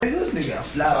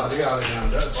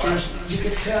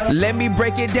Let me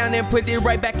break it down and put it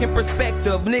right back in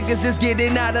perspective. Niggas is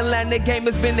getting out of line, the game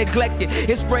has been neglected.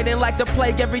 It's spreading like the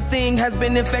plague, everything has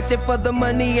been infected for the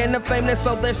money and the fame that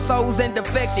sold their souls and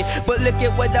defected. But look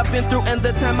at what I've been through and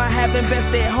the time I have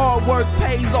invested. Hard work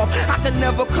pays off. I could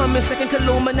never come in second.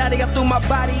 Illuminati up through my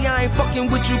body. I ain't fucking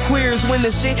with you queers. When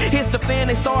the shit hits the fan,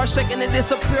 they start shaking and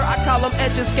disappear. I call them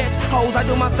etch and sketch hoes. I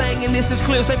do my thing and this is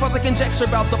clear. Say public conjecture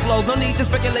about the flow. No need to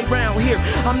speculate round here.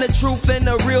 I'm the truth and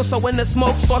the real. So when the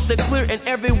smoke starts to clear and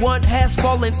everyone has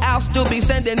fallen, I'll still be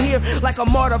standing here like a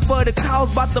martyr for the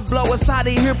cause. About to blow us out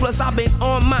of here. Plus I've been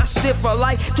on my shit for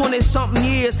like 20 something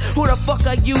years. Who the fuck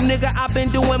are you, nigga? I've been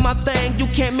doing my thing. You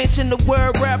can't mention the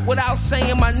word rap without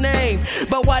saying my name.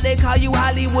 But why they call you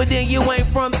Hollywood and you ain't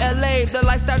from LA? The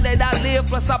lifestyle that I live,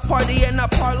 plus I party and I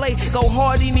parlay. Go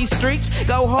hard in these streets,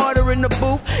 go harder in the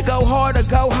booth, go harder,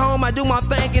 go home. I do my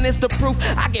thing and it's the proof.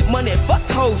 I get money, fuck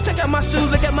hoes. Check out my shoes,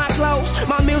 look at my clothes.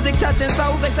 My music touching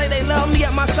souls. They say they love me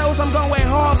at my shows. I'm going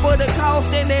hard for the cause,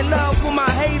 then they love for my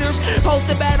haters.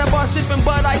 Posted bad a bar, sipping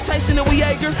Bud Ice, chasing the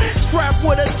Jaeger. Strapped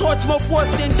with a torch, more force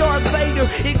than Darth Vader.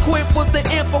 Equipped with the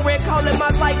infrared, calling my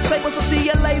lightsaber. So see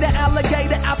you later,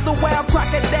 alligator. After wild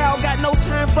crocodile, got no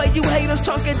time for you haters.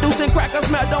 Chunking deuce and crackers,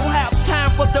 man, don't have time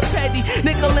for the petty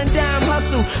nickel and dime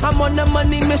hustle. I'm on the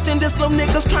money mission, this little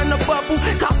niggas trying to bubble.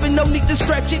 Copping, no need to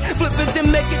stretch it. Flip it,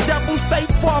 then make it double. Stay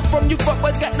far from you, fuck,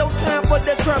 but got no time for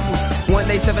the trouble.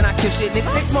 187, I kill shit,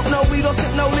 nigga. Ain't smoke no weed or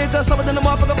sip no liquor. Some of them the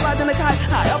motherfucker fly than a kite.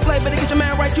 I play, better get your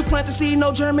man right. You plant the seed,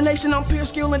 no germination. I'm pure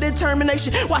skill and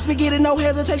determination. Watch me get it, no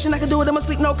hesitation. I can do it in my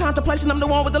sleep, no contemplation. I'm the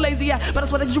one with the lazy eye. But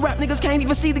that's why that you rap niggas can't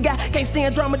even see the guy. Can't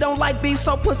stand drama, don't like beats.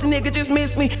 So pussy nigga just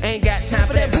miss me. Ain't got time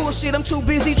for that bullshit. I'm too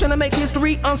busy trying to make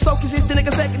history. I'm so consistent and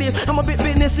consecutive. I'm a bit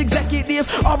business executive.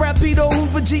 R.I.P. to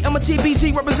Hoover G. I'm a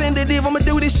TBG representative. I'ma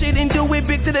do this shit and do it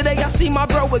big to the day I see my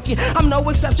bro again. I'm no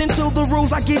exception to the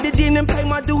rules. I get it in and pay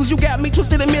my dues. You got me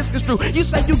twisted and misconstrued. You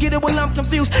say you get it when I'm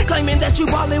confused. Claiming that you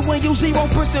ballin' when you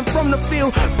 0% from the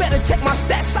field. Better check my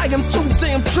stats. I am too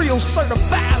damn Tryl.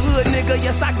 Certified hood nigga.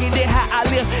 Yes, I get it how I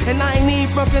live. And I ain't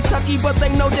even from Kentucky, but they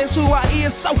know just who I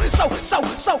is. So,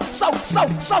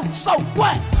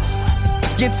 what?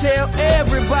 You tell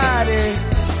everybody.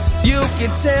 You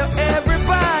can tell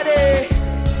everybody.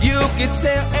 You can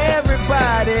tell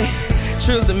everybody.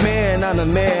 Tryl's the man, I'm the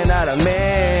man, not a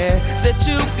man. Said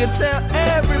you can tell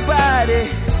everybody.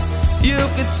 You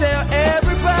can tell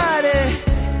everybody.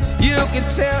 You can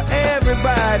tell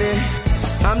everybody.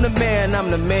 I'm the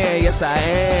man, yes I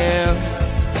am.